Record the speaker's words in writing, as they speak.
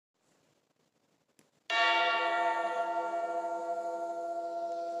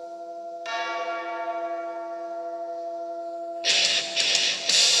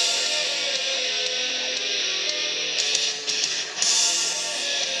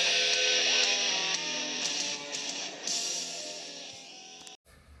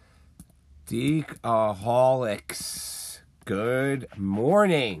Deacaholics, good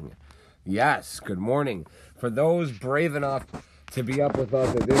morning. Yes, good morning. For those brave enough to be up with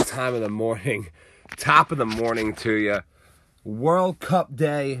us at this time of the morning, top of the morning to you. World Cup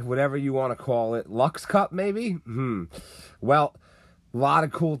Day, whatever you want to call it. Lux Cup, maybe? Well, a lot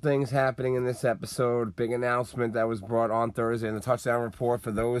of cool things happening in this episode. Big announcement that was brought on Thursday in the Touchdown Report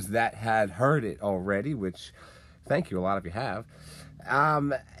for those that had heard it already, which, thank you, a lot of you have.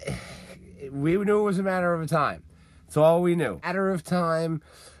 We knew it was a matter of time. That's all we knew. Matter of time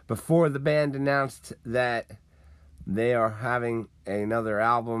before the band announced that they are having another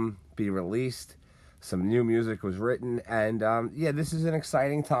album be released. Some new music was written, and this is an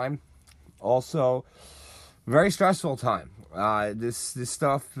exciting time. Also, very stressful time. This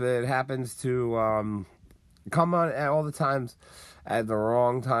stuff that happens to come on at all the times at the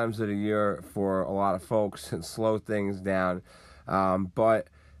wrong times of the year for a lot of folks and slow things down. But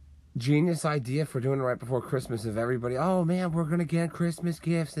genius idea for doing it right before Christmas of everybody, oh man, we're going to get Christmas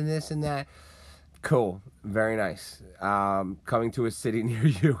gifts and this and that. Cool. Very nice. Coming to a city near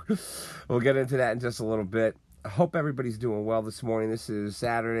you. We'll get into that in just a little bit. I hope everybody's doing well this morning. This is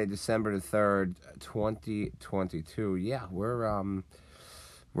Saturday, December the 3rd, 2022. Yeah, we're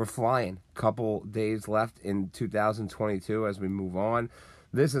flying. Couple days left in 2022 as we move on.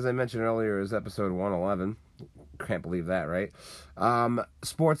 This, as I mentioned earlier, is episode 111. Can't believe that, right?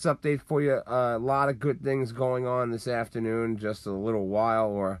 Sports update for you. A lot of good things going on this afternoon. Just a little while,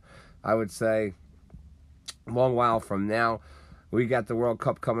 or I would say a long while from now. We got the World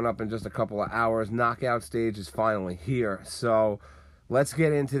Cup coming up in just a couple of hours. Knockout stage is finally here. So let's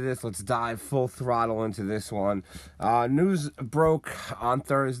get into this. Let's dive full throttle into this one. News broke on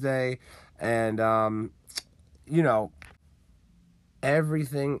Thursday, and,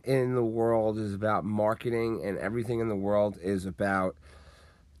 everything in the world is about marketing, and everything in the world is about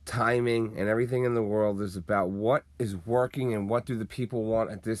timing, and everything in the world is about what is working and what do the people want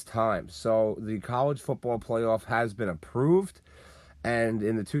at this time. So the college football playoff has been approved, and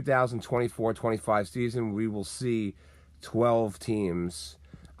in the 2024-25 season, we will see 12 teams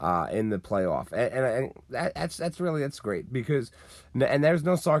in the playoff, and that's great, because, and there's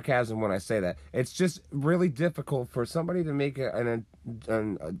no sarcasm when I say that. It's just really difficult for somebody to make an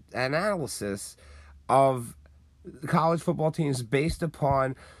analysis of college football teams based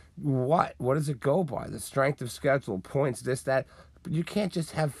upon what does it go by? The strength of schedule, points, this, that. You can't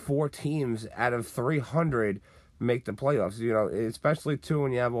just have 4 teams out of 300 make the playoffs, especially too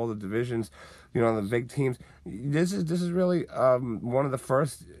when you have all the divisions, the big teams. This is really one of the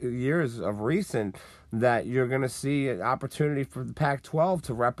first years of recent that you're going to see an opportunity for the Pac-12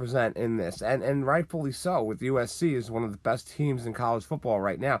 to represent in this, and rightfully so, with USC is one of the best teams in college football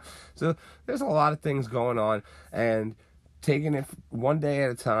right now. So there's a lot of things going on, and taking it one day at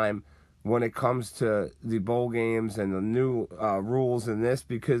a time when it comes to the bowl games and the new rules in this,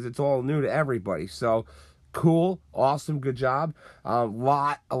 because it's all new to everybody. So cool, awesome, good job. A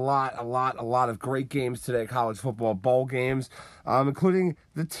lot of great games today, college football bowl games, including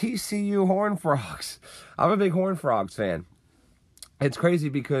the TCU Horned Frogs. I'm a big Horned Frogs fan. It's crazy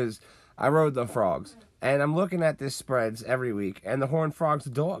because I rode the Frogs, and I'm looking at this spreads every week, and the Horned Frogs are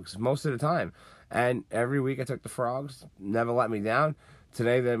dogs most of the time. And every week I took the Frogs, never let me down.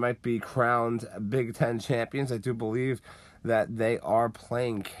 Today they might be crowned Big Ten champions. I do believe that they are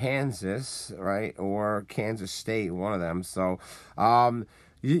playing Kansas, right, or Kansas State, one of them. So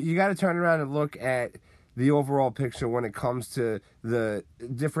you got to turn around and look at the overall picture when it comes to the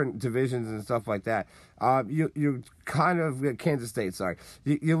different divisions and stuff like that. You kind of Kansas State, sorry.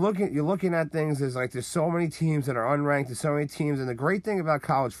 You're looking at things as like there's so many teams that are unranked, there's so many teams, and the great thing about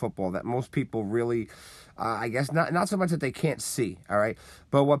college football that most people really, I guess not so much that they can't see, all right,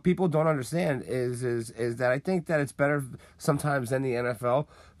 but what people don't understand is that I think that it's better sometimes than the NFL,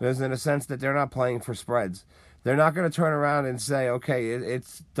 because in a sense that they're not playing for spreads. They're not going to turn around and say, okay,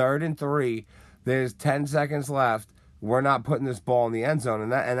 it's 3rd and 3. There's 10 seconds left. We're not putting this ball in the end zone.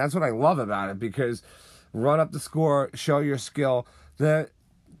 And that's what I love about it, because run up the score, show your skill. The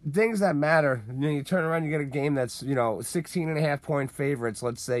things that matter, you turn around, you get a game that's, 16.5-point favorites,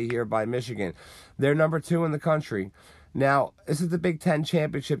 let's say here by Michigan. They're number 2 in the country. Now, this is the Big Ten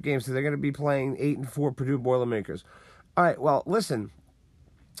championship game, so they're going to be playing 8-4 Purdue Boilermakers. All right, well, listen.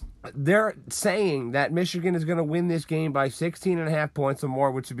 They're saying that Michigan is going to win this game by 16.5 points or more,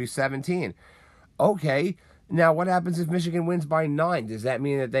 which would be 17. Okay, now what happens if Michigan wins by 9? Does that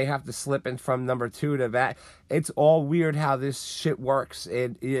mean that they have to slip in from number 2 to that? It's all weird how this shit works.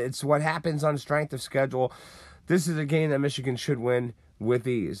 It's what happens on strength of schedule. This is a game that Michigan should win with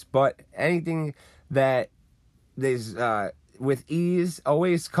ease. But anything that is with ease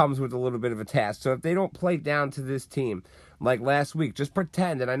always comes with a little bit of a task. So if they don't play down to this team like last week, just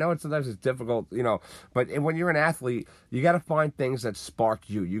pretend. And I know sometimes it's difficult, but when you're an athlete, you got to find things that spark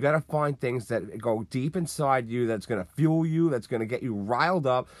you. You got to find things that go deep inside you, that's going to fuel you, that's going to get you riled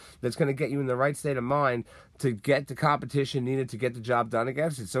up, that's going to get you in the right state of mind to get the competition needed to get the job done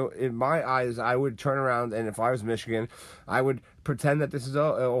against it. So in my eyes, I would turn around, and if I was Michigan, I would pretend that this is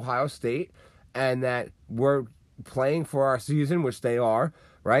Ohio State and that we're playing for our season, which they are,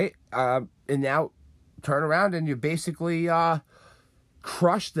 right? And now turn around and you basically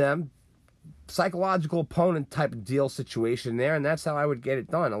crush them, psychological opponent type of deal situation there, and that's how I would get it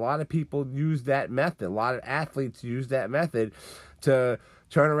done. A lot of people use that method. A lot of athletes use that method to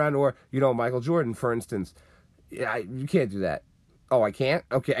turn around, or Michael Jordan, for instance. You can't do that. Oh, I can't?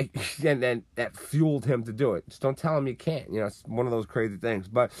 Okay. And then that fueled him to do it. Just don't tell him you can't. It's one of those crazy things.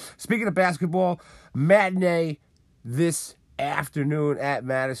 But speaking of basketball, matinee this afternoon at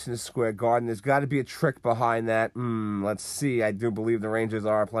Madison Square Garden. There's got to be a trick behind that. Let's see. I do believe the Rangers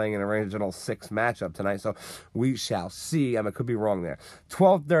are playing in a Regional 6 matchup tonight, so we shall see. I could be wrong there.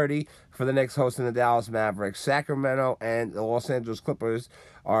 12:30 for the Knicks hosting the Dallas Mavericks. Sacramento and the Los Angeles Clippers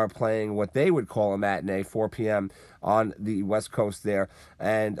are playing what they would call a matinee, 4 p.m. on the West Coast there.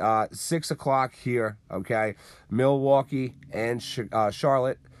 And 6 o'clock here, okay? Milwaukee and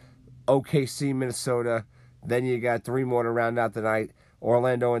Charlotte, OKC, Minnesota. Then you got 3 more to round out the night.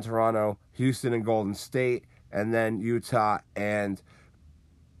 Orlando and Toronto, Houston and Golden State, and then Utah and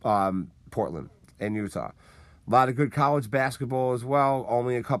Portland and Utah. A lot of good college basketball as well.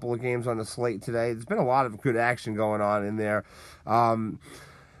 Only a couple of games on the slate today. There's been a lot of good action going on in there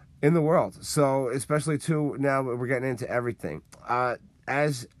in the world. So especially, too, now we're getting into everything.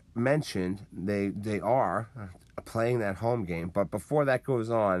 As mentioned, they are playing that home game. But before that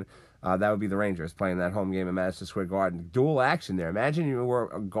goes on, that would be the Rangers playing that home game at Madison Square Garden. Dual action there. Imagine you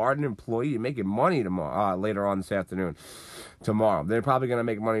were a Garden employee. You're making money tomorrow, later on this afternoon. Tomorrow. They're probably going to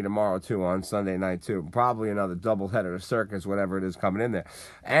make money tomorrow, too, on Sunday night, too. Probably another doubleheader of circus, whatever it is coming in there.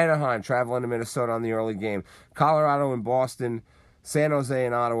 Anaheim traveling to Minnesota on the early game. Colorado and Boston. San Jose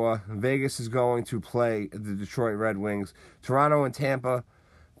and Ottawa. Vegas is going to play the Detroit Red Wings. Toronto and Tampa.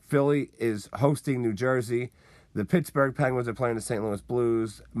 Philly is hosting New Jersey. The Pittsburgh Penguins are playing the St. Louis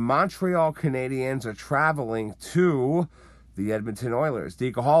Blues. Montreal Canadiens are traveling to the Edmonton Oilers.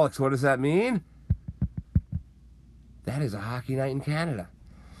 Deacaholics, what does that mean? That is a hockey night in Canada.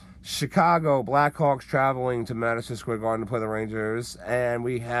 Chicago Blackhawks traveling to Madison Square Garden to play the Rangers. And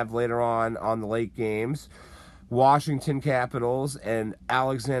we have later on the late games, Washington Capitals and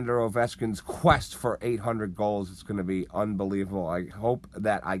Alexander Ovechkin's quest for 800 goals. It's going to be unbelievable. I hope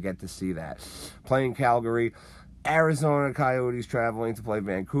that I get to see that. Playing Calgary. Arizona Coyotes traveling to play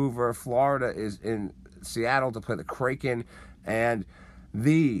Vancouver. Florida is in Seattle to play the Kraken. And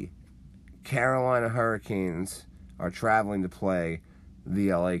the Carolina Hurricanes are traveling to play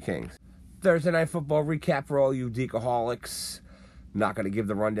the LA Kings. Thursday Night Football recap for all you Deacaholics. Not going to give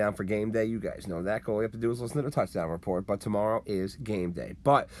the rundown for game day. You guys know that. All you have to do is listen to the touchdown report. But tomorrow is game day.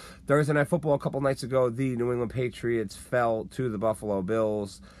 But Thursday Night Football, a couple nights ago, the New England Patriots fell to the Buffalo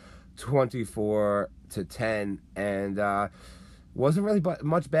Bills 24-10. And wasn't really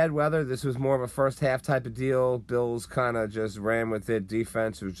much bad weather. This was more of a first half type of deal. Bills kind of just ran with it.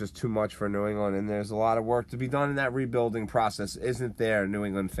 Defense was just too much for New England. And there's a lot of work to be done in that rebuilding process, isn't there, New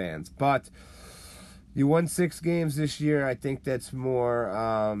England fans? But you won 6 games this year. I think that's more.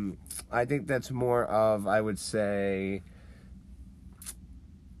 Of, I would say,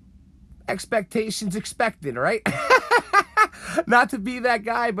 expectations expected, right? Not to be that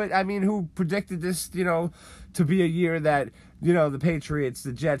guy, but I mean, who predicted this? To be a year that the Patriots,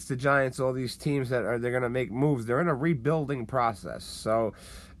 the Jets, the Giants, all these teams they're going to make moves. They're in a rebuilding process. So,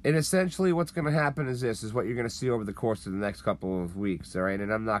 and essentially what's going to happen is what you're going to see over the course of the next couple of weeks, all right?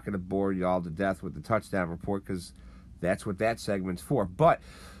 And I'm not going to bore you all to death with the touchdown report because that's what that segment's for. But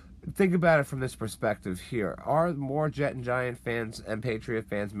think about it from this perspective here. Are more Jet and Giant fans and Patriot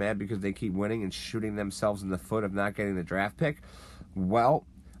fans mad because they keep winning and shooting themselves in the foot of not getting the draft pick? Well,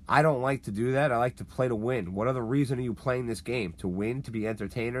 I don't like to do that. I like to play to win. What other reason are you playing this game? To win, to be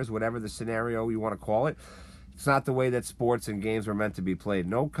entertainers, whatever the scenario you want to call it. It's not the way that sports and games were meant to be played.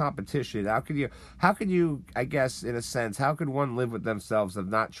 No competition. How could you, I guess, in a sense, how could one live with themselves of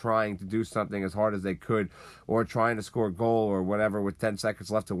not trying to do something as hard as they could or trying to score a goal or whatever with 10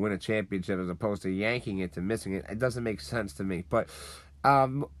 seconds left to win a championship as opposed to yanking it to missing it? It doesn't make sense to me. But a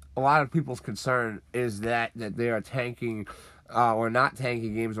lot of people's concern is that they are tanking or not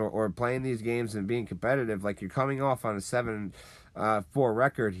tanking games or playing these games and being competitive. Like, you're coming off on a 7 for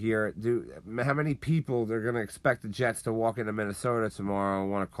record here, how many people they're going to expect the Jets to walk into Minnesota tomorrow at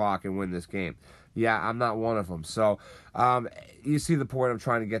 1 o'clock and win this game? Yeah, I'm not one of them. So you see the point I'm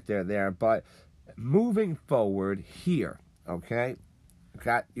trying to get there. But moving forward here, okay,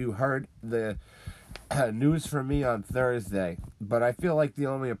 you heard the news from me on Thursday, but I feel like the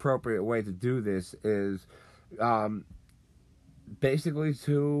only appropriate way to do this is basically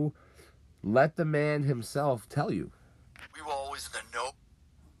to let the man himself tell you. We were always the no.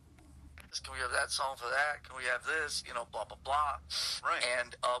 Can we have that song for that? Can we have this? You know, blah, blah, blah. Right.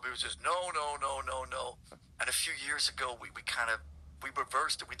 And it was just no. And a few years ago, we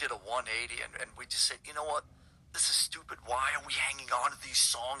reversed it. We did a 180, and we just said, you know what? This is stupid. Why are we hanging on to these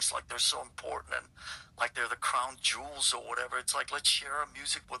songs like they're so important and like they're the crown jewels or whatever? It's like, let's share our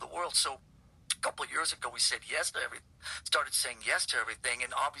music with the world. So a couple of years ago, we said yes to everything, started saying yes to everything.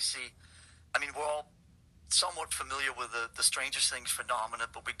 And obviously, I mean, we're all somewhat familiar with the Stranger Things phenomenon,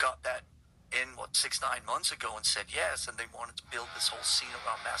 but we got that in, 6-9 months ago and said yes, and they wanted to build this whole scene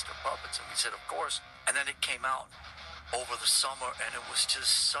around Master Puppets, and we said, of course. And then it came out over the summer, and it was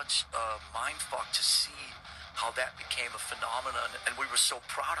just such a mindfuck to see how that became a phenomenon, and we were so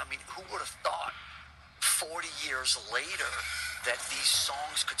proud. I mean, who would have thought 40 years later that these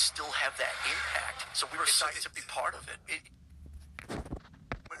songs could still have that impact? So we were excited to be part of it.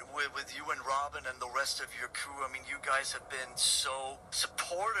 With you and Robin and the rest of your crew, I mean, you guys have been so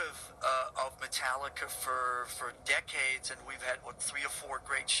supportive of Metallica for decades, and we've had 3 or 4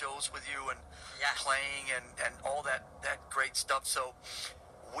 great shows with you and playing and all that great stuff. So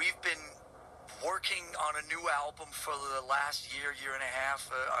we've been working on a new album for the last year and a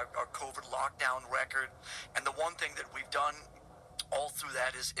half, our COVID lockdown record. And the one thing that we've done all through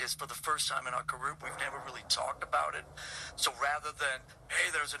that is for the first time in our career, we've never really talked about it. So rather than,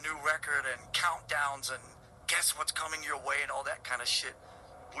 hey, there's a new record and countdowns and guess what's coming your way and all that kind of shit,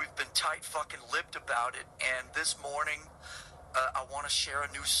 we've been tight fucking lipped about it. And this morning, I want to share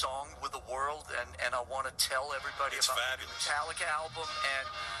a new song with the world, and I want to tell everybody about the Metallica album. And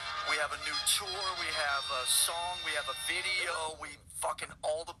we have a new tour, we have a song, we have a video, we fucking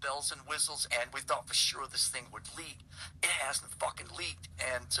all the bells and whistles, and we thought for sure this thing would leak. It hasn't fucking leaked.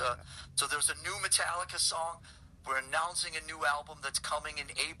 And so there's a new Metallica song. We're announcing a new album that's coming in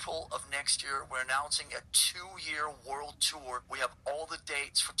April of next year. We're announcing a 2-year world tour. We have all the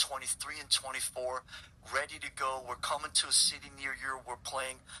dates for 23 and 24 ready to go. We're coming to a city near you. We're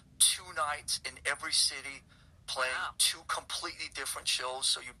playing 2 nights in every city, playing 2 completely different shows.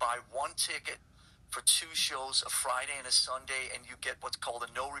 So you buy 1 ticket for 2 shows, a Friday and a Sunday, and you get what's called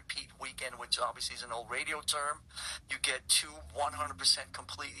a no-repeat weekend, which obviously is an old radio term. You get 2 100%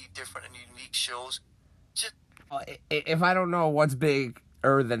 completely different and unique shows. Just if I don't know what's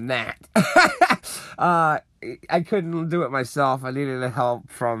bigger than that, I couldn't do it myself. I needed the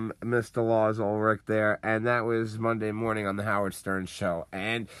help from Mr. Laws Ulrich there, and that was Monday morning on the Howard Stern Show.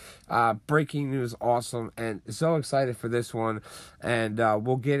 And breaking news, awesome, and so excited for this one. And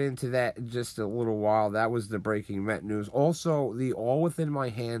we'll get into that in just a little while. That was the breaking Met news. Also, the All Within My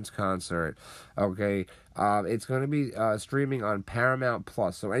Hands concert. Okay. It's going to be streaming on Paramount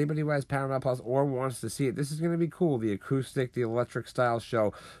Plus. So anybody who has Paramount Plus or wants to see it, this is going to be cool. The acoustic, the electric style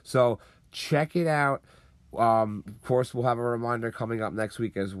show. So check it out. Of course, we'll have a reminder coming up next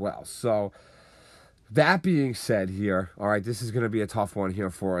week as well. So that being said here, all right, this is going to be a tough one here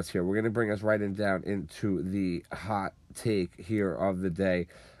for us here. We're going to bring us right down into the hot take here of the day.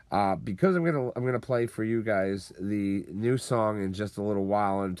 Because I'm gonna play for you guys the new song in just a little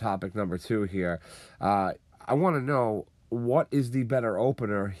while on topic number 2 here. I want to know, what is the better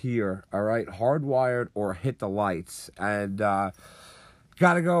opener here? All right, Hardwired or Hit the Lights? And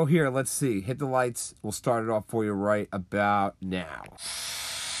gotta go here. Let's see. Hit the Lights. We'll start it off for you right about now.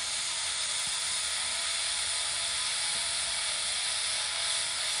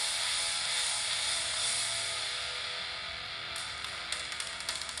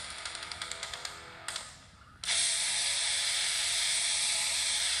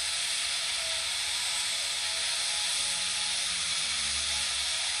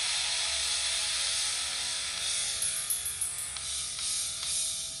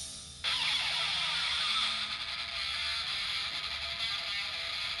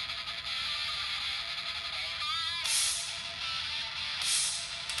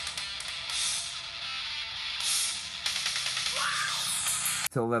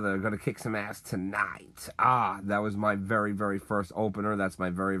 Till they're going to kick some ass tonight. That was my very, very first opener. That's my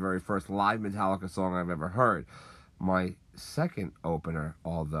very, very first live Metallica song I've ever heard. My second opener,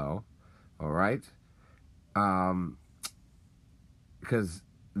 although, all right, because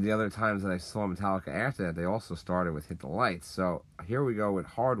the other times that I saw Metallica after that, they also started with Hit the Lights. So here we go with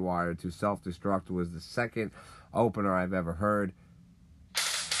Hardwired to Self-Destruct was the second opener I've ever heard.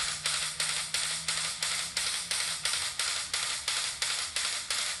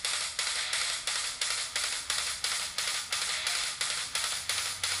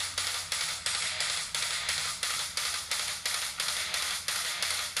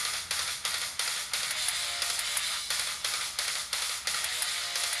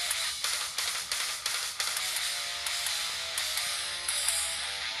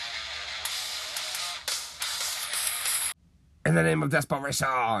 In the name of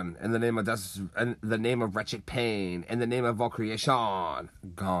desperation, in the name of in the name of wretched pain, in the name of all creation,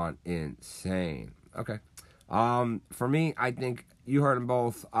 gone insane. Okay, for me, I think you heard them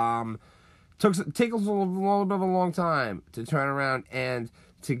both. Take a little bit of a long time to turn around and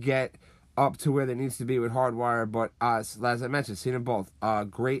to get up to where it needs to be with Hardwire, but as I mentioned, seen them both.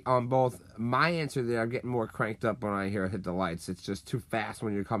 Great on both. My answer there, I'm getting more cranked up when I hear Hit the Lights. It's just too fast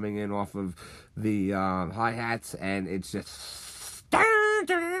when you're coming in off of the hi-hats, and it's just...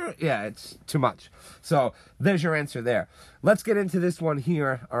 Yeah, it's too much. So there's your answer there. Let's get into this one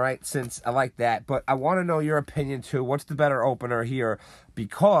here, all right, since I like that. But I want to know your opinion, too. What's the better opener here?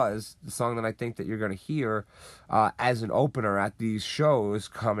 Because the song that I think that you're going to hear as an opener at these shows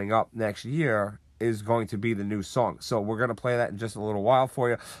coming up next year is going to be the new song. So we're going to play that in just a little while for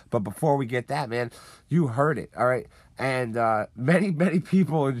you. But before we get that, man, you heard it, all right? And many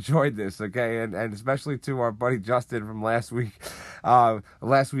people enjoyed this, okay? And especially to our buddy Justin from last week.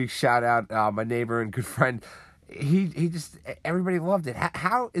 Last week's shout out, my neighbor and good friend. He just, everybody loved it.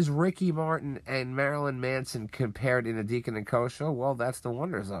 How is Ricky Martin and Marilyn Manson compared in a Deacon and Co show? Well, that's the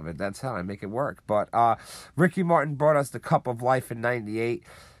wonders of it. That's how I make it work. But Ricky Martin brought us the Cup of Life in '98.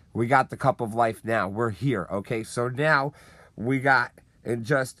 We got the Cup of Life now. We're here, okay? So now we got, in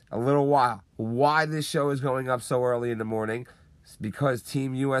just a little while, why this show is going up so early in the morning. It's because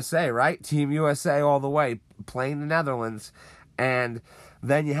Team USA, right? Team USA all the way, playing the Netherlands. And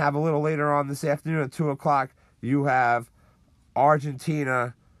then you have a little later on this afternoon at 2 o'clock, you have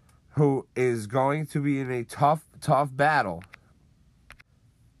Argentina, who is going to be in a tough battle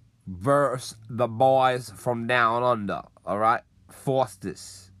versus the boys from down under, all right?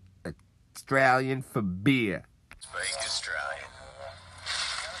 Foster's, Australian for beer. Speak Australian.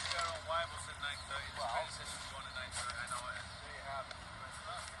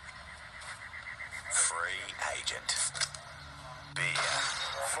 Free agent. Beer.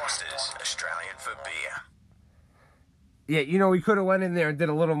 Foster's, Australian for beer. Yeah, you know, we could have went in there and did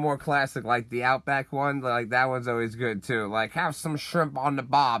a little more classic, like the Outback one. Like, that one's always good, too. Like, have some shrimp on the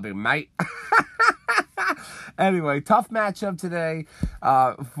barbie, mate. Anyway, tough matchup today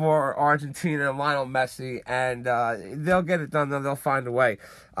for Argentina, Lionel Messi, and they'll get it done, though. They'll find a way.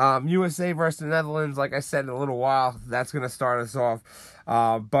 USA versus the Netherlands, like I said, in a little while, that's going to start us off.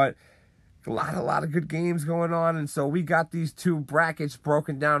 But a lot of good games going on, and so we got these two brackets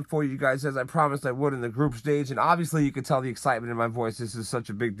broken down for you guys, as I promised I would in the group stage, and obviously you can tell the excitement in my voice. This is such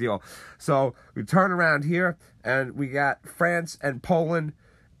a big deal. So we turn around here, and we got France and Poland,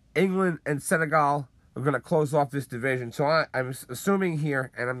 England and Senegal. We're going to close off this division. So I'm assuming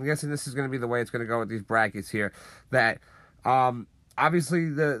here, and I'm guessing this is going to be the way it's going to go with these brackets here, that obviously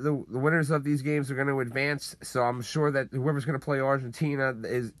the winners of these games are going to advance. So I'm sure that whoever's going to play Argentina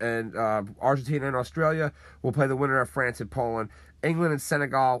Argentina and Australia will play the winner of France and Poland. England and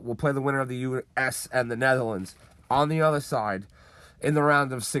Senegal will play the winner of the US and the Netherlands. On the other side, in the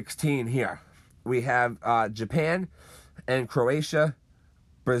round of 16 here, we have Japan and Croatia,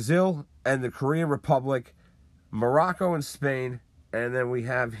 Brazil and the Korean Republic, Morocco and Spain, and then we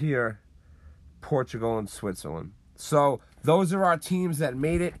have here Portugal and Switzerland. So those are our teams that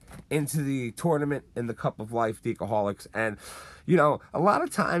made it into the tournament in the Cup of Life, Deacaholics. And, you know, a lot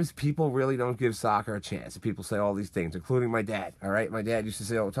of times people really don't give soccer a chance. People say all these things, including my dad, all right? My dad used to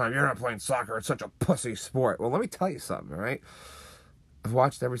say all the time, you're not playing soccer, it's such a pussy sport. Well, let me tell you something, all right? I've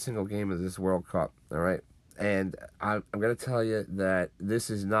watched every single game of this World Cup, all right? And I'm going to tell you that this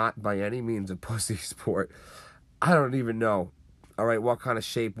is not by any means a pussy sport. I don't even know, all right, what kind of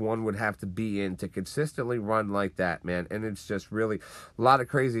shape one would have to be in to consistently run like that, man. And it's just really a lot of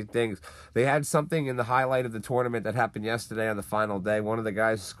crazy things. They had something in the highlight of the tournament that happened yesterday on the final day. One of the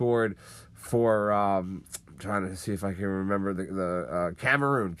guys scored for, I'm trying to see if I can remember the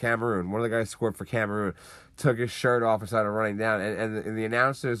Cameroon. One of the guys scored for Cameroon took his shirt off and started running down, and the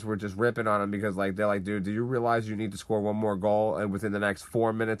announcers were just ripping on him because they're like, dude, do you realize you need to score one more goal and within the next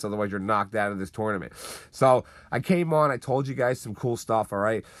 4 minutes, otherwise you're knocked out of this tournament. So I came on, I told you guys some cool stuff, all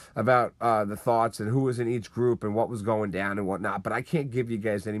right, about the thoughts and who was in each group and what was going down and whatnot, but I can't give you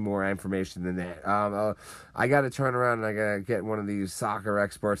guys any more information than that. I got to turn around and I got to get one of these soccer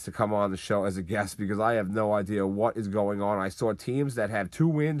experts to come on the show as a guest because I have no idea what is going on. I saw teams that have 2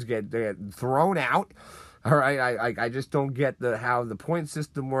 wins get thrown out. All right, I just don't get how the point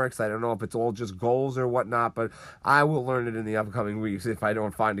system works. I don't know if it's all just goals or whatnot, but I will learn it in the upcoming weeks if I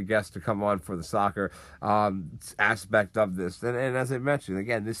don't find a guest to come on for the soccer aspect of this. And as I mentioned,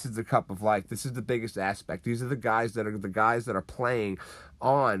 again, this is the Cup of Life. This is the biggest aspect. These are the guys that are playing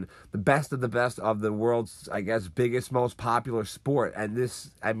on the best of the world's, I guess, biggest, most popular sport. And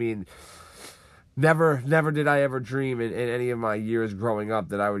this, I mean, Never did I ever dream in any of my years growing up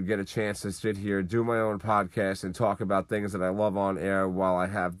that I would get a chance to sit here, do my own podcast, and talk about things that I love on air while I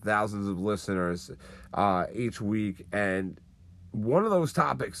have thousands of listeners each week. And one of those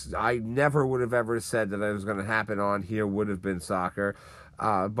topics I never would have ever said that it was going to happen on here would have been soccer.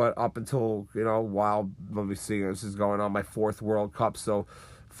 But up until, let me see, this is going on my 4th World Cup, so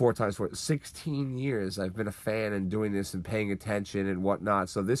 4 times 4, 16 years I've been a fan and doing this and paying attention and whatnot.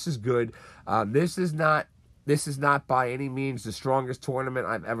 So this is good. This is not by any means the strongest tournament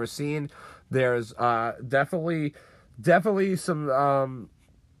I've ever seen. There's definitely some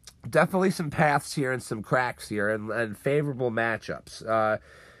paths here and some cracks here and favorable matchups.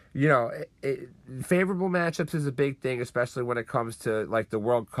 Favorable matchups is a big thing, especially when it comes to like the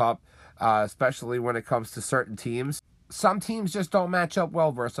World Cup, especially when it comes to certain teams. Some teams just don't match up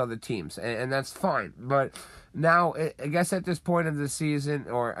well versus other teams, and that's fine. But now, I guess at this point of the season,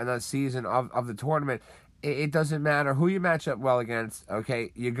 or in the season of the tournament, it doesn't matter who you match up well against,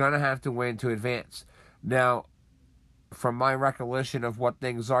 okay? You're going to have to win to advance. Now, from my recollection of what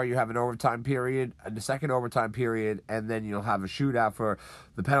things are, you have an overtime period, the second overtime period, and then you'll have a shootout for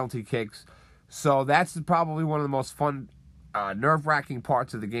the penalty kicks. So that's probably one of the most fun, nerve-wracking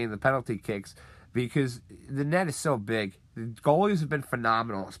parts of the game, the penalty kicks, because the net is so big. The goalies have been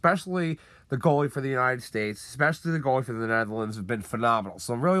phenomenal, especially the goalie for the United States, especially the goalie for the Netherlands have been phenomenal.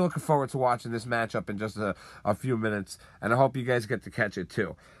 So I'm really looking forward to watching this matchup in just a few minutes, and I hope you guys get to catch it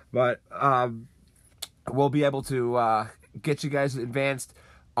too. But we'll be able to get you guys advanced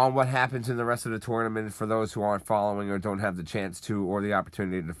on what happens in the rest of the tournament for those who aren't following or don't have the chance to or the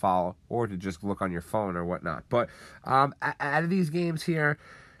opportunity to follow or to just look on your phone or whatnot. But out of these games here,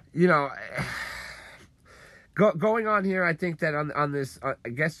 going on here, I think that on this, I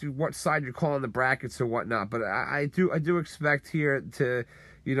guess what side you're calling the brackets or whatnot, but I do expect here to,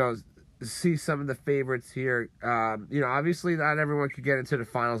 see some of the favorites here. Obviously not everyone could get into the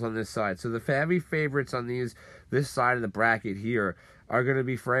finals on this side, so the heavy favorites on this side of the bracket here are going to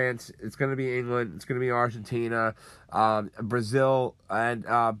be France, it's going to be England, it's going to be Argentina, Brazil, and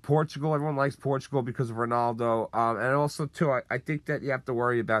Portugal. Everyone likes Portugal because of Ronaldo. And also, too, I think that you have to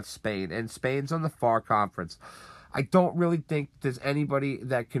worry about Spain. And Spain's on the far conference. I don't really think there's anybody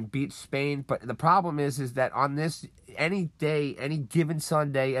that can beat Spain. But the problem is that on this, any day, any given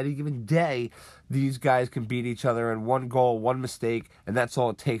Sunday, any given day, these guys can beat each other in one goal, one mistake, and that's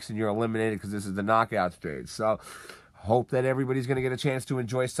all it takes, and you're eliminated because this is the knockout stage. So hope that everybody's going to get a chance to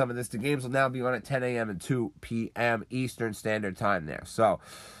enjoy some of this. The games will now be on at 10 a.m. and 2 p.m. Eastern Standard Time there. So,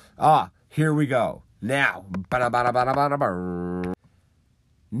 here we go. Now,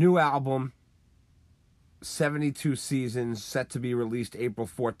 new album, 72 Seasons, set to be released April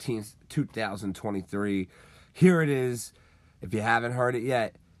 14th, 2023. Here it is, if you haven't heard it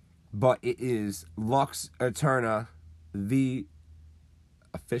yet, but it is Lux Eterna, the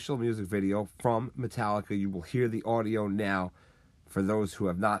official music video from Metallica. You will hear the audio now for those who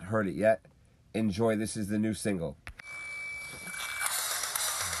have not heard it yet. Enjoy. This is the new single.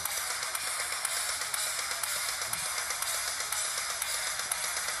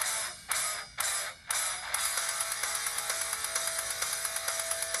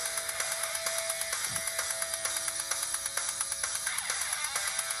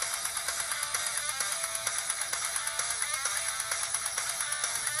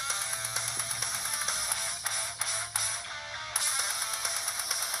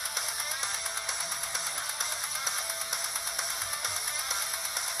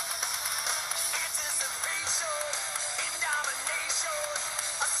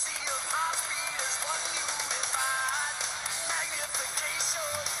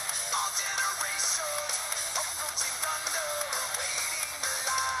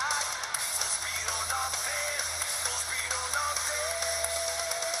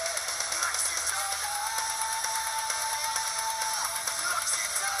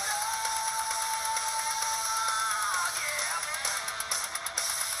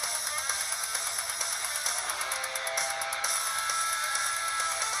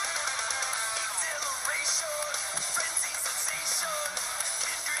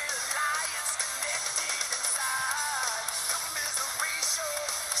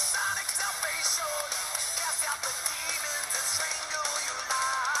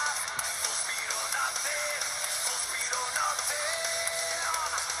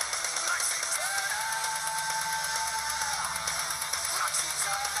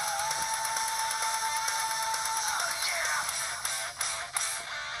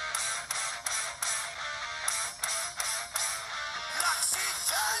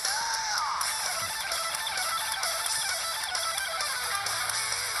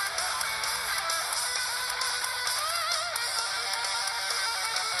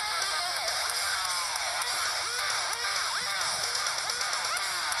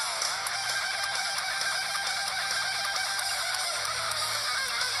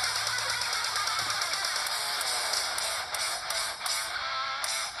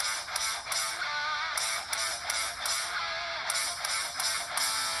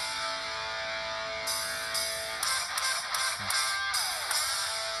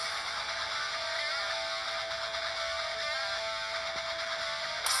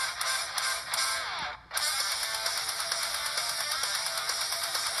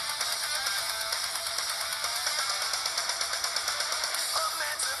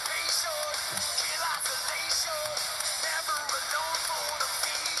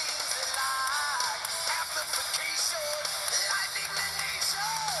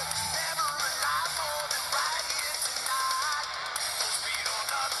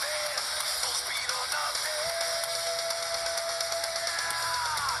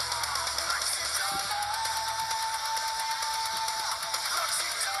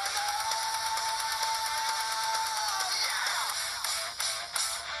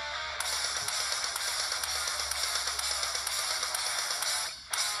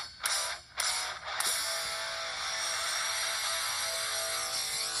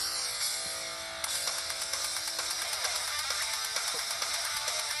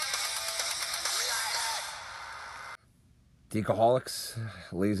 Deacaholics,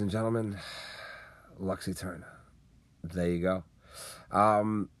 ladies and gentlemen, Luxy Turner. There you go.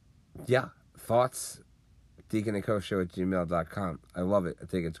 Yeah, thoughts? deaconandcoshow@gmail.com. I love it. I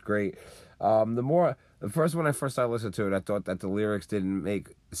think it's great. When I first started listening to it, I thought that the lyrics didn't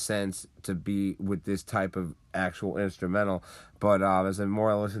make sense to be with this type of actual instrumental. But as the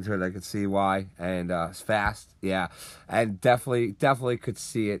more I listened to it, I could see why. And it's fast, yeah. And definitely could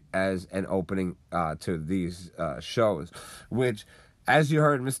see it as an opening to these shows. Which, as you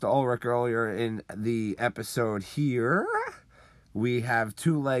heard Mr. Ulrich earlier in the episode here, we have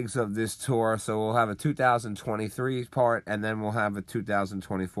two legs of this tour, so we'll have a 2023 part, and then we'll have a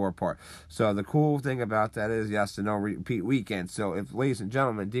 2024 part. So the cool thing about that is, yes, the no repeat weekend. So if, ladies and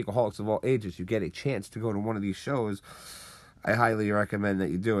gentlemen, Deacaholics of all ages, you get a chance to go to one of these shows, I highly recommend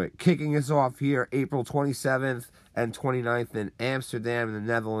that you do it. Kicking us off here, April 27th and 29th in Amsterdam in the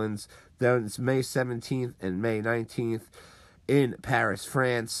Netherlands. Then it's May 17th and May 19th in Paris,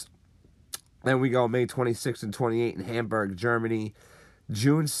 France. Then we go May 26th and 28th in Hamburg, Germany.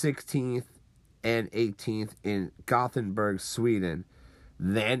 June 16th and 18th in Gothenburg, Sweden.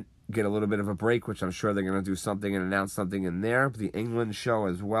 Then get a little bit of a break, which I'm sure they're going to do something and announce something in there. The England show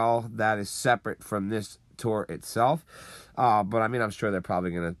as well. That is separate from this tour itself. But I mean, I'm sure they're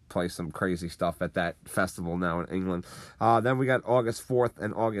probably going to play some crazy stuff at that festival now in England. Then we got August 4th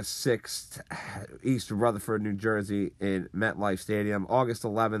and August 6th, East Rutherford, New Jersey in MetLife Stadium. August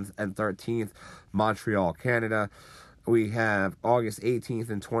 11th and 13th, Montreal, Canada. We have August 18th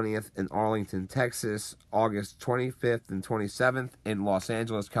and 20th in Arlington, Texas. August 25th and 27th in Los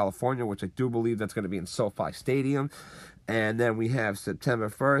Angeles, California, which I do believe that's going to be in SoFi Stadium. And then we have September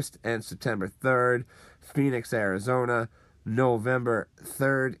 1st and September 3rd, Phoenix, Arizona. November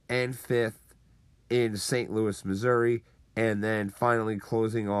 3rd and 5th in St. Louis, Missouri. And then finally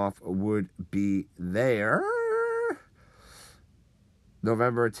closing off would be there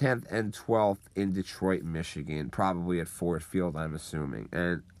November 10th and 12th in Detroit, Michigan. Probably at Ford Field, I'm assuming.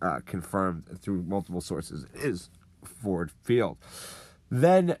 And confirmed through multiple sources, it is Ford Field.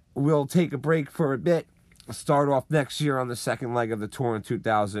 Then we'll take a break for a bit. Start off next year on the second leg of the tour in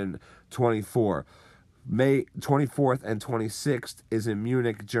 2024. May 24th and 26th is in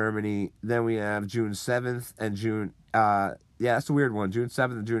Munich, Germany. Then we have June 7th and June... that's a weird one. June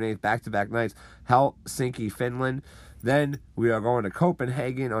 7th and June 8th, back-to-back nights. Helsinki, Finland. Then we are going to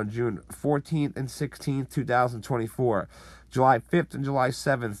Copenhagen on June 14th and 16th, 2024. July 5th and July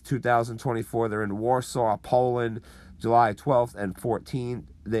 7th, 2024, they're in Warsaw, Poland. July 12th and 14th,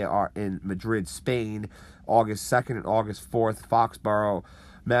 they are in Madrid, Spain. August 2nd and August 4th, Foxborough,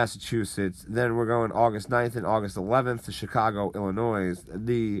 Massachusetts. Then we're going August 9th and August 11th to Chicago, Illinois.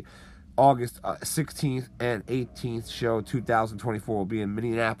 The August 16th and 18th show 2024 will be in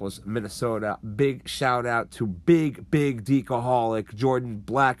Minneapolis, Minnesota. Big shout out to big Deacaholic Jordan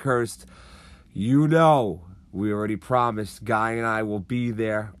Blackhurst. You know, we already promised Guy and I will be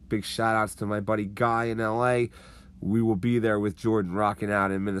there. Big shout outs to my buddy Guy in LA. We will be there with Jordan rocking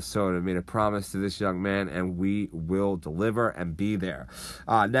out in Minnesota. Made a promise to this young man, and we will deliver and be there.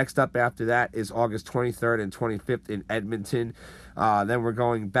 Next up after that is August 23rd and 25th in Edmonton. Then we're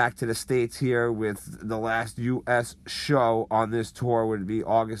going back to the States here with the last U.S. show on this tour would be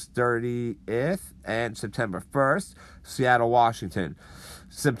August 30th and September 1st, Seattle, Washington.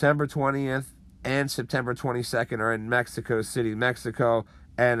 September 20th and September 22nd are in Mexico City, Mexico.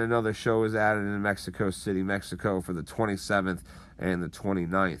 And another show is added in Mexico City, Mexico for the 27th and the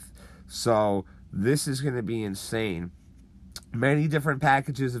 29th. So this is going to be insane. Many different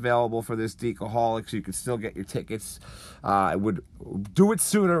packages available for this Deacaholics. You can still get your tickets. I would do it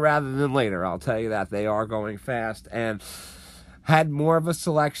sooner rather than later. I'll tell you that. They are going fast. And had more of a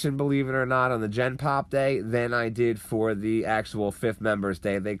selection, believe it or not, on the Gen Pop Day than I did for the actual Fifth Members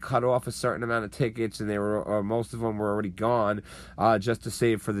Day. They cut off a certain amount of tickets, and most of them were already gone, just to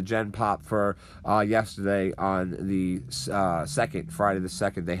save for the Gen Pop for yesterday on the Friday the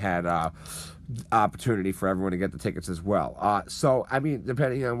 2nd. They had opportunity for everyone to get the tickets as well. So, I mean,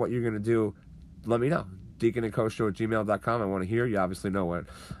 depending on what you're going to do, let me know. deaconandcoshow@gmail.com. I want to hear. You obviously know what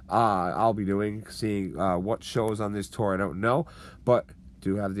I'll be doing, seeing what shows on this tour. I don't know, but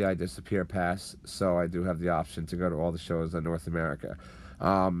do have the I Disappear pass, so I do have the option to go to all the shows in North America.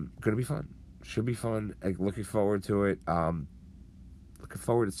 Gonna be fun. Should be fun. Looking forward to it. Looking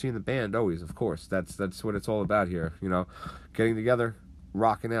forward to seeing the band always, of course. That's what it's all about here. You know, getting together,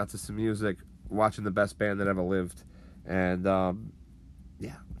 rocking out to some music, watching the best band that ever lived, and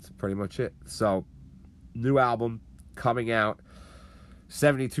yeah, that's pretty much it. So. New album coming out,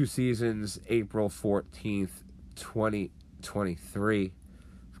 72 Seasons, April 14th, 2023.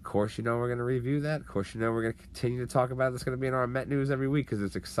 Of course, you know we're going to review that. Of course, you know we're going to continue to talk about it. It's going to be in our Met News every week because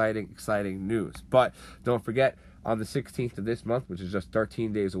it's exciting, exciting news. But don't forget, on the 16th of this month, which is just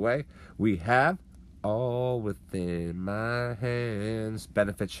 13 days away, we have All Within My Hands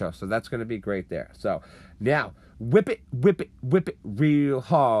benefit show. So that's going to be great there. So now, whip it real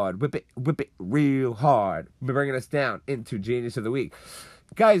hard. Whip it real hard. We're bringing us down into Genius of the Week.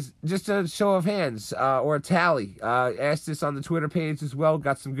 Guys, just a show of hands or a tally. Asked this on the Twitter page as well.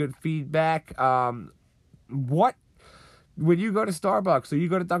 Got some good feedback. When you go to Starbucks or you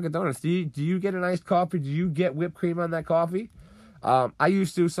go to Dunkin' Donuts, do you get an iced coffee? Do you get whipped cream on that coffee? I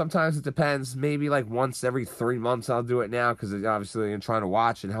used to. Sometimes it depends. Maybe like once every 3 months I'll do it now because obviously I'm trying to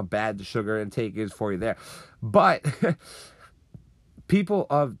watch and how bad the sugar intake is for you there. But people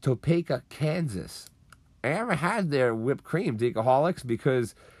of Topeka, Kansas, I haven't had their whipped cream, Deacaholics,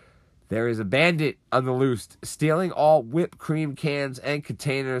 because there is a bandit on the loose stealing all whipped cream cans and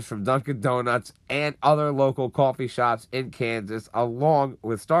containers from Dunkin' Donuts and other local coffee shops in Kansas, along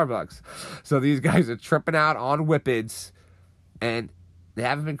with Starbucks. So these guys are tripping out on whippets, and they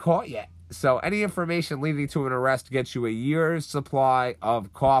haven't been caught yet. So any information leading to an arrest gets you a year's supply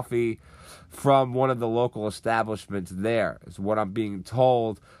of coffee from one of the local establishments there, is what I'm being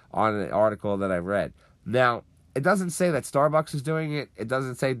told on an article that I read. Now, it doesn't say that Starbucks is doing it. It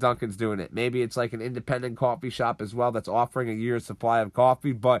doesn't say Dunkin's doing it. Maybe it's like an independent coffee shop as well that's offering a year's supply of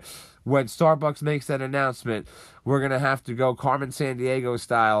coffee. But when Starbucks makes that announcement, we're going to have to go Carmen Sandiego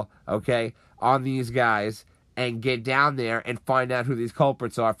style, okay, on these guys and get down there and find out who these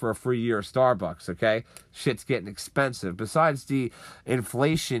culprits are for a free year of Starbucks, okay? Shit's getting expensive. Besides the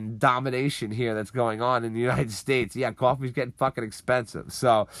inflation domination here that's going on in the United States, yeah, coffee's getting fucking expensive.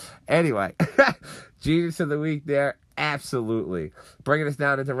 So, anyway, Genius of the Week there, absolutely. Bringing us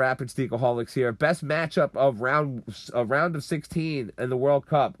down into Rapid Steakaholics here. Best matchup of round of 16 in the World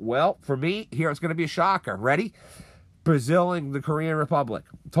Cup. Well, for me, here it's going to be a shocker. Ready? Brazil and the Korean Republic.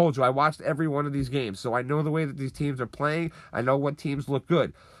 Told you, I watched every one of these games, so I know the way that these teams are playing. I know what teams look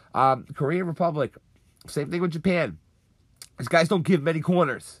good. Korean Republic, same thing with Japan. These guys don't give many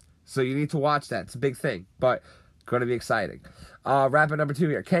corners, so you need to watch that. It's a big thing, but going to be exciting. Rapid number 2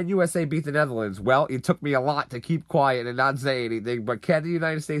 here. Can USA beat the Netherlands? Well, it took me a lot to keep quiet and not say anything, but can the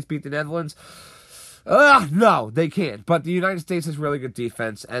United States beat the Netherlands? No, they can't. But the United States has really good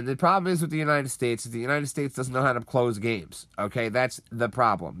defense. And the problem is with the United States is the United States doesn't know how to close games. Okay, that's the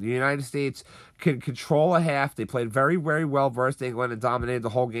problem. The United States can control a half. They played very, very well versus England and dominated the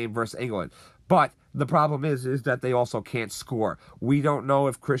whole game versus England. But the problem is that they also can't score. We don't know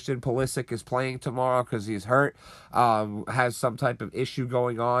if Christian Pulisic is playing tomorrow because he's hurt, has some type of issue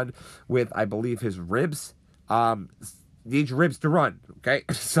going on with, I believe, his ribs. Needs ribs to run, okay?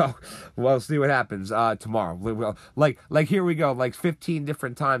 So we'll see what happens tomorrow. We'll, like here we go, like 15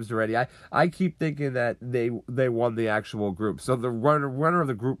 different times already. I keep thinking that they won the actual group. So the runner of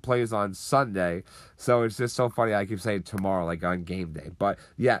the group plays on Sunday. So it's just so funny. I keep saying tomorrow, like on game day. But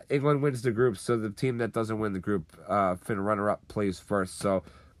yeah, England wins the group. So the team that doesn't win the group, runner-up, plays first. So a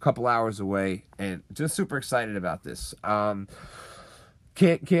couple hours away, and just super excited about this.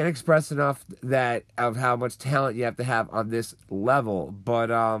 Can't express enough that of how much talent you have to have on this level,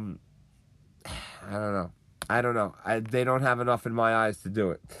 but I don't know. They don't have enough in my eyes to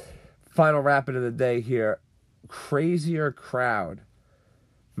do it. Final rapid of the day here. Crazier crowd.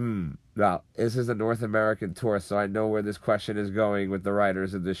 Well, this is a North American tour, so I know where this question is going with the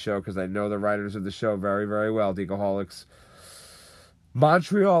writers of this show, because I know the writers of the show very, very well, Deacaholics.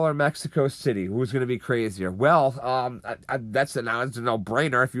 Montreal or Mexico City? Who's going to be crazier? Well, that's a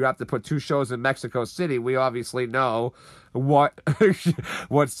no-brainer. If you have to put 2 shows in Mexico City, we obviously know what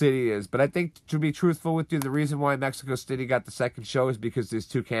what city is. But I think, to be truthful with you, the reason why Mexico City got the second show is because there's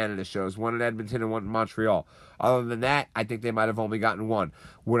 2 Canada shows, one in Edmonton and one in Montreal. Other than that, I think they might have only gotten one.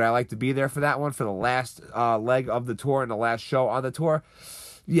 Would I like to be there for that one, for the last leg of the tour and the last show on the tour?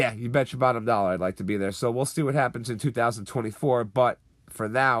 Yeah, you bet your bottom dollar I'd like to be there. So we'll see what happens in 2024. But for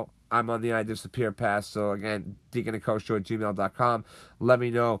now, I'm on the I Disappear pass. So again, deaconandcoachshow@gmail.com. Let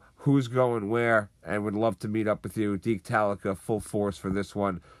me know who's going where, and would love to meet up with you. Deke Talica, full force for this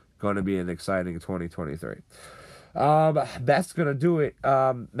one. Going to be an exciting 2023. That's going to do it.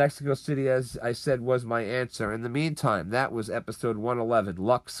 Mexico City, as I said, was my answer. In the meantime, that was episode 111,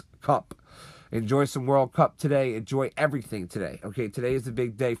 Lux Cup. Enjoy some World Cup today. Enjoy everything today. Okay, today is a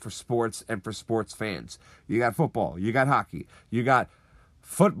big day for sports and for sports fans. You got football. You got hockey. You got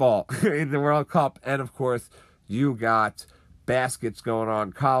football in the World Cup. And, of course, you got baskets going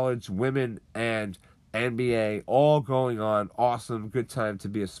on. College, women, and NBA, all going on. Awesome. Good time to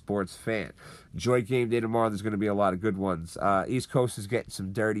be a sports fan. Enjoy game day tomorrow. There's going to be a lot of good ones. East Coast is getting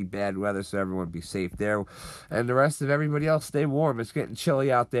some dirty, bad weather, so everyone be safe there. And the rest of everybody else, stay warm. It's getting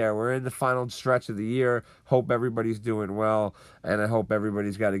chilly out there. We're in the final stretch of the year. Hope everybody's doing well, and I hope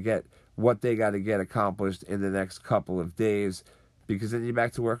everybody's got to get what they got to get accomplished in the next couple of days, because then you're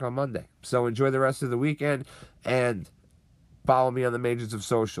back to work on Monday. So enjoy the rest of the weekend, and follow me on the majors of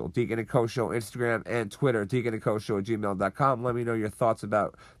social, Deacon and Co Show, Instagram and Twitter, deaconandcoshow@gmail.com. Let me know your thoughts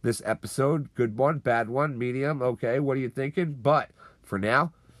about this episode. Good one, bad one, medium, okay, what are you thinking? But for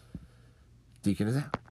now, Deacon is out.